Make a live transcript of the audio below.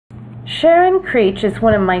Sharon Creech is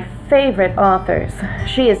one of my favorite authors.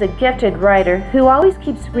 She is a gifted writer who always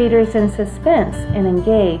keeps readers in suspense and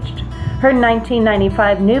engaged. Her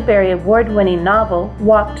 1995 Newbery Award-winning novel,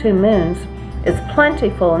 WalkTwoMoons, is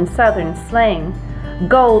plentiful in Southern slang.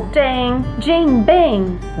 Gold dang, jing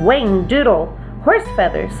bang, wing doodle, horse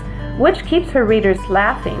feathers, which keeps her readers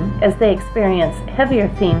laughing as they experience heavier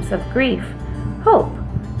themes of grief, hope,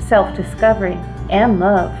 self-discovery, and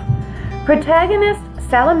love. Protagonist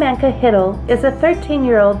Salamanca Hiddle is a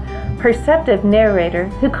 13-year-old perceptive narrator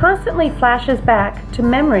who constantly flashes back to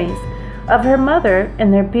memories of her mother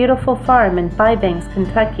and their beautiful farm in Bybanks,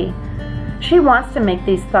 Kentucky. She wants to make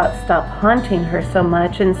these thoughts stop haunting her so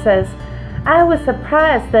much and says, "I was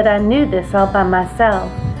surprised that I knew this all by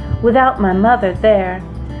myself, without my mother there.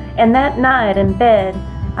 And that night in bed,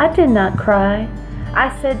 I did not cry.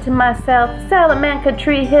 I said to myself, Salamanca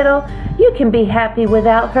Tree Hiddle, you can be happy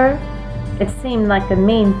without her." It seemed like a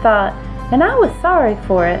mean thought, and I was sorry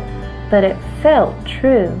for it, but it felt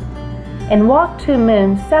true. In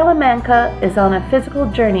WalkTwoMoons, Salamanca is on a physical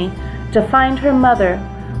journey to find her mother,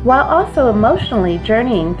 while also emotionally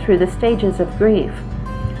journeying through the stages of grief.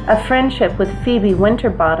 A friendship with Phoebe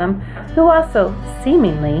Winterbottom, who also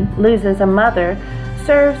seemingly loses a mother,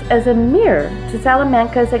 serves as a mirror to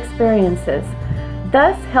Salamanca's experiences,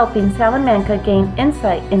 thus helping Salamanca gain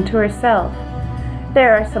insight into herself.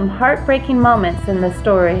 There are some heartbreaking moments in the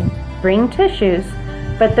story. Bring tissues,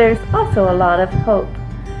 but there's also a lot of hope.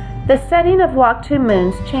 The setting of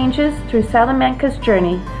WalkTwoMoons changes through Salamanca's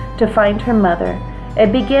journey to find her mother.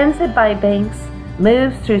 It begins at Bybanks,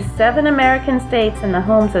 moves through 7 American states in the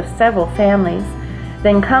homes of several families,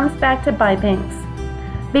 then comes back to Bybanks.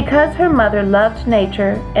 Because her mother loved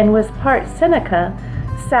nature and was part Seneca,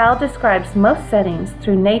 Sal describes most settings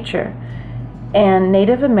through nature and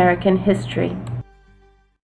Native American history.